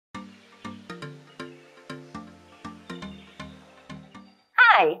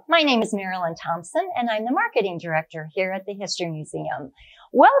Hi, my name is Marilyn Thompson, and I'm the marketing director here at the History Museum.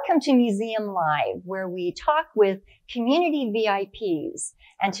 Welcome to Museum Live, where we talk with community VIPs.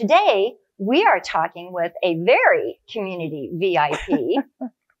 And today we are talking with a very community VIP,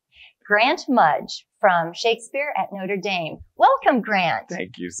 Grant Mudge from Shakespeare at Notre Dame. Welcome, Grant.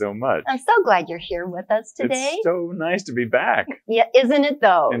 Thank you so much. I'm so glad you're here with us today. It's so nice to be back. Yeah, isn't it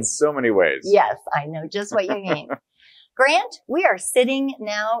though? In so many ways. Yes, I know just what you mean. Grant, we are sitting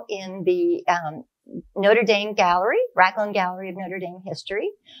now in the Notre Dame Gallery, Racklin Gallery of Notre Dame History,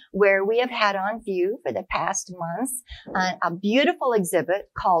 where we have had on view for the past months a beautiful exhibit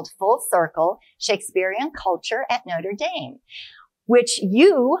called Full Circle, Shakespearean Culture at Notre Dame, which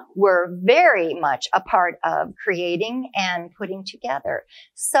you were very much a part of creating and putting together.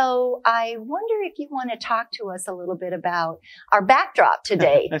 So I wonder if you want to talk to us a little bit about our backdrop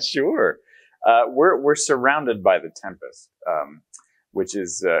today. Sure. We're surrounded by the Tempest, which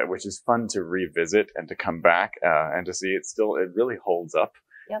is fun to revisit and to come back and to see it really holds up.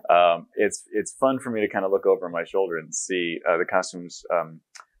 Yep. It's fun for me to kind of look over my shoulder and see the costumes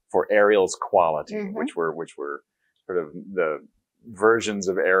for Ariel's quality, which were sort of the versions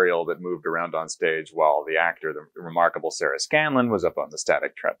of Ariel that moved around on stage, while the actor, the remarkable Sarah Scanlon, was up on the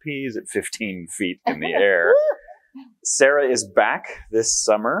static trapeze at 15 feet in the air. Sarah is back this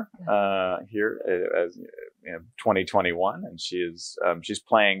summer here as 2021, and she's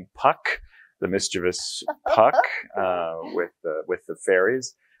playing Puck, the mischievous Puck, with the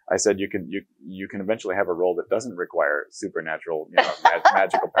fairies. I said you can eventually have a role that doesn't require supernatural,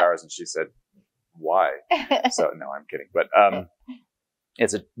 magical powers, and she said, "Why?" So no, I'm kidding, but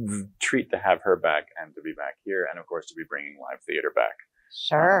it's a treat to have her back and to be back here, and of course to be bringing live theater back,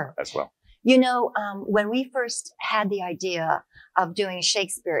 Sure, as well. You know, when we first had the idea of doing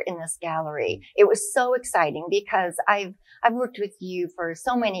Shakespeare in this gallery, it was so exciting because I've worked with you for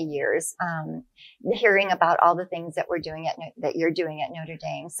so many years, hearing about all the things that that you're doing at Notre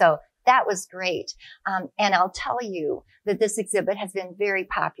Dame. So that was great. And I'll tell you that this exhibit has been very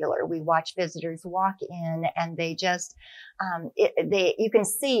popular. We watch visitors walk in and they just, you can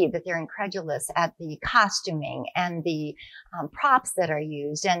see that they're incredulous at the costuming and the props that are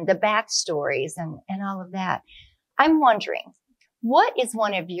used and the backstories and all of that. I'm wondering, what is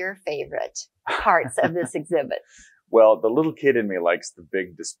one of your favorite parts of this exhibit? Well, the little kid in me likes the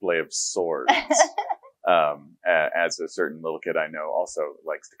big display of swords. As a certain little kid I know also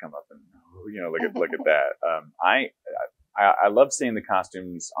likes to come up and look at that. I love seeing the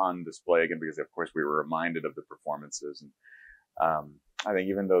costumes on display again because of course we were reminded of the performances, and I think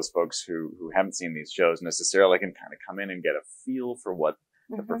even those folks who haven't seen these shows necessarily can kind of come in and get a feel for what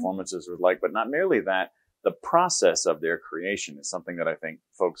the performances were like. But not merely that, the process of their creation is something that I think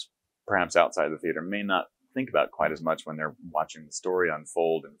folks perhaps outside the theater may not think about quite as much when they're watching the story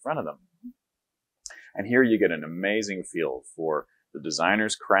unfold in front of them. And here you get an amazing feel for the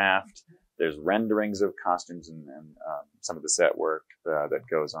designer's craft. There's renderings of costumes and some of the set work that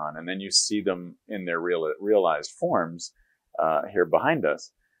goes on. And then you see them in their realized forms here behind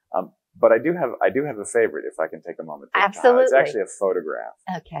us. But I do have a favorite, if I can take a moment. Absolutely. It's actually a photograph.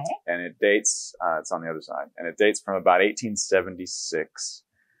 Okay. And it dates, it's on the other side, and it dates from about 1876.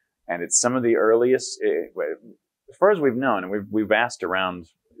 And it's some of the earliest, as far as we've known, and we've asked around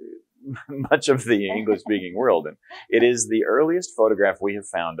much of the English-speaking world, and it is the earliest photograph we have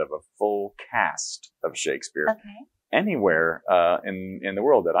found of a full cast of Shakespeare anywhere in the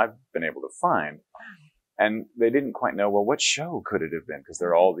world that I've been able to find. And they didn't quite know, well, what show could it have been? Because there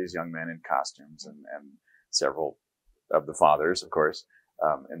are all these young men in costumes, and several of the fathers, of course,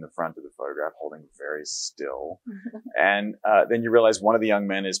 in the front of the photograph, holding very still. And then you realize one of the young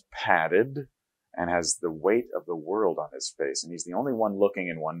men is padded and has the weight of the world on his face. And he's the only one looking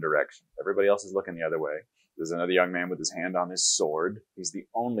in one direction. Everybody else is looking the other way. There's another young man with his hand on his sword. He's the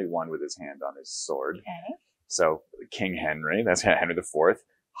only one with his hand on his sword. Okay. So King Henry, that's Henry IV,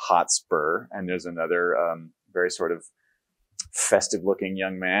 Hotspur. And there's another very sort of festive looking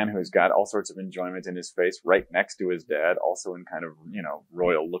young man who's got all sorts of enjoyment in his face right next to his dad, also in kind of,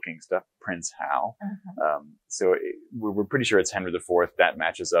 royal looking stuff, Prince Hal. So we're pretty sure it's Henry IV. That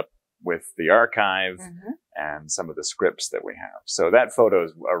matches up with the archive and some of the scripts that we have. So that photo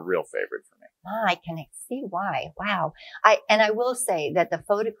is a real favorite for me. I can see why. Wow. I will say that the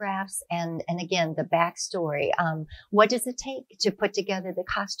photographs and again, the backstory, what does it take to put together the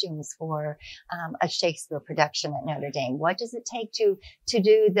costumes for a Shakespeare production at Notre Dame? What does it take to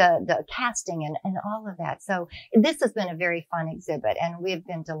do the casting and all of that? So this has been a very fun exhibit, and we've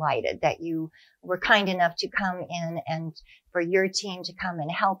been delighted that you were kind enough to come in and for your team to come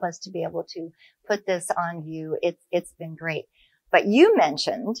and help us to be able to put this on view. It's been great. But you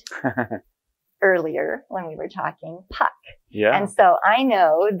mentioned earlier when we were talking Puck. Yeah. And so I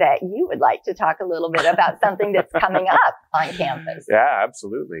know that you would like to talk a little bit about something that's coming up on campus. Yeah,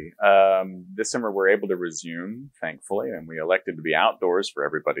 absolutely. This summer we're able to resume, thankfully, and we elected to be outdoors for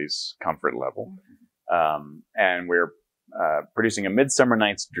everybody's comfort level. And we're producing A Midsummer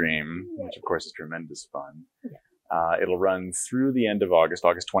Night's Dream, which of course is tremendous fun. It'll run through the end of August,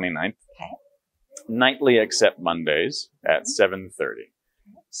 August 29th. Okay. Nightly except Mondays at 7:30.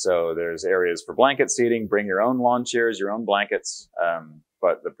 So there's areas for blanket seating, bring your own lawn chairs, your own blankets.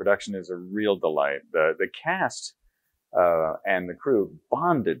 But the production is a real delight. The cast and the crew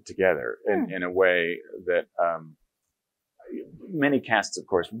bonded together in a way that many casts, of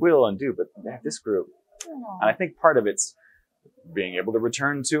course, will and do, but this group, and I think part of it's being able to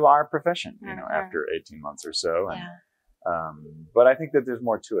return to our profession, after 18 months or so. And, but I think that there's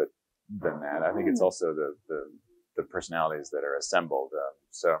more to it than that. I think it's also the personalities that are assembled.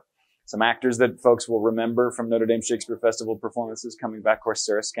 So some actors that folks will remember from Notre Dame Shakespeare Festival performances coming back. Of course,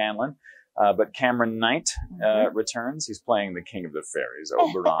 Sarah Scanlon, but Cameron Knight returns. He's playing the King of the Fairies,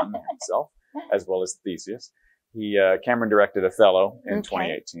 Oberon himself, as well as Theseus. Cameron directed Othello in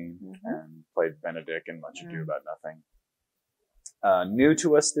 2018 and played Benedict in Much Ado About Nothing. New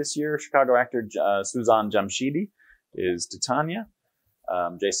to us this year, Chicago actor Suzanne Jamshidi is Titania.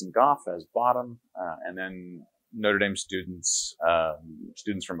 Jason Goff as Bottom, and then Notre Dame students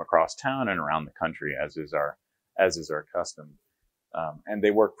from across town and around the country, as is our custom. And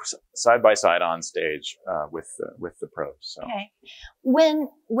they work side by side on stage with the pros. So. Okay.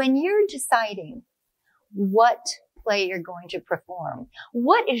 When you're deciding what play you're going to perform,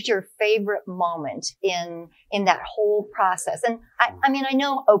 what is your favorite moment in that whole process? And I mean, I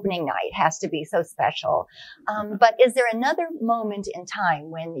know opening night has to be so special, but is there another moment in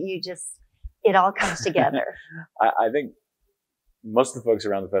time when it all comes together? I think most of the folks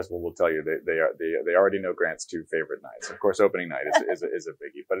around the festival will tell you they already know Grant's two favorite nights. Of course, opening night is a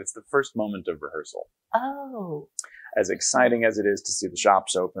biggie, but it's the first moment of rehearsal. Oh, as exciting as it is to see the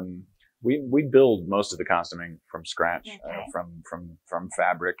shops open. We build most of the costuming from scratch, from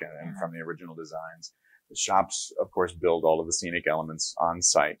fabric and from the original designs. The shops, of course, build all of the scenic elements on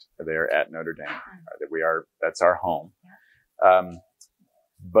site there at Notre Dame. That's our home.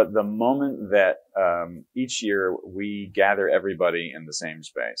 But the moment that each year we gather everybody in the same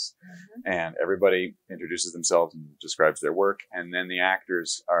space, and everybody introduces themselves and describes their work, and then the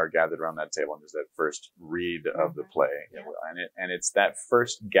actors are gathered around that table, and there's that first read of the play, and it's that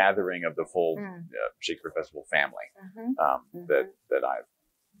first gathering of the full Shakespeare Festival family that I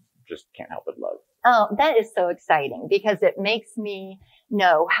just can't help but love. Oh, that is so exciting, because it makes me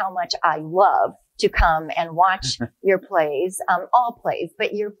know how much I love to come and watch your plays, all plays,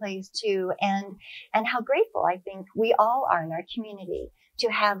 but your plays too, and how grateful I think we all are in our community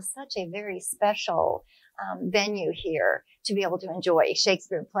to have such a very special venue here to be able to enjoy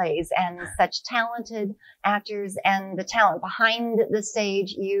Shakespeare plays and such talented actors and the talent behind the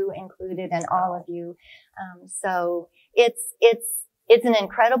stage, you included, and all of you. So it's an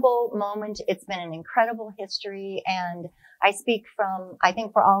incredible moment. It's been an incredible history, and I speak I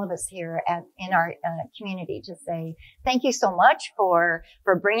think for all of us here in our community to say thank you so much for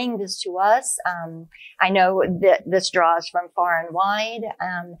bringing this to us. I know that this draws from far and wide.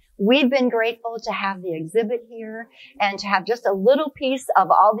 We've been grateful to have the exhibit here and to have just a little piece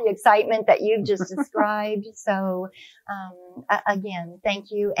of all the excitement that you've just described. So, again, thank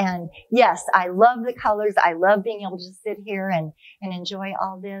you. And yes, I love the colors. I love being able to sit here and enjoy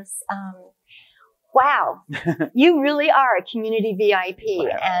all this. Wow, you really are a community VIP,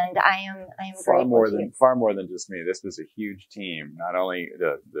 and I am far more than just me. This was a huge team, not only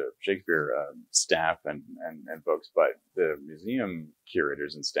the Shakespeare staff and folks, but the museum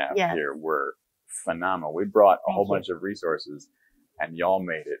curators and staff here were phenomenal. We brought a whole bunch of resources, and y'all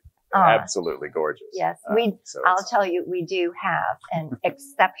made it absolutely gorgeous. Yes, I'll tell you, we do have an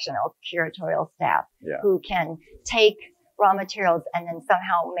exceptional curatorial staff who can take raw materials and then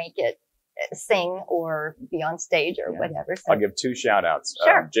somehow make it sing or be on stage or whatever. So I'll give two shout outs.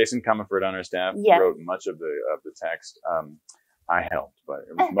 Sure. Jason Comerford on our staff wrote much of the text. I helped, but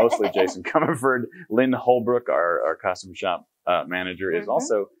it was mostly Jason Comerford. Lynn Holbrook, our costume shop manager, is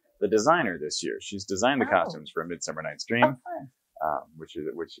also the designer this year. She's designed the costumes for A Midsummer Night's Dream, which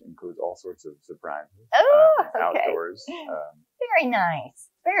includes all sorts of surprises outdoors. Very nice.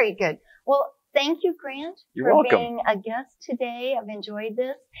 Very good. Well, thank you, Grant, You're welcome. Being a guest today. I've enjoyed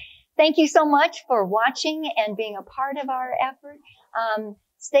this. Thank you so much for watching and being a part of our effort.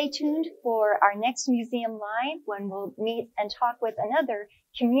 Stay tuned for our next Museum Live, when we'll meet and talk with another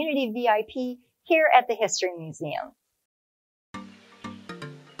community VIP here at the History Museum.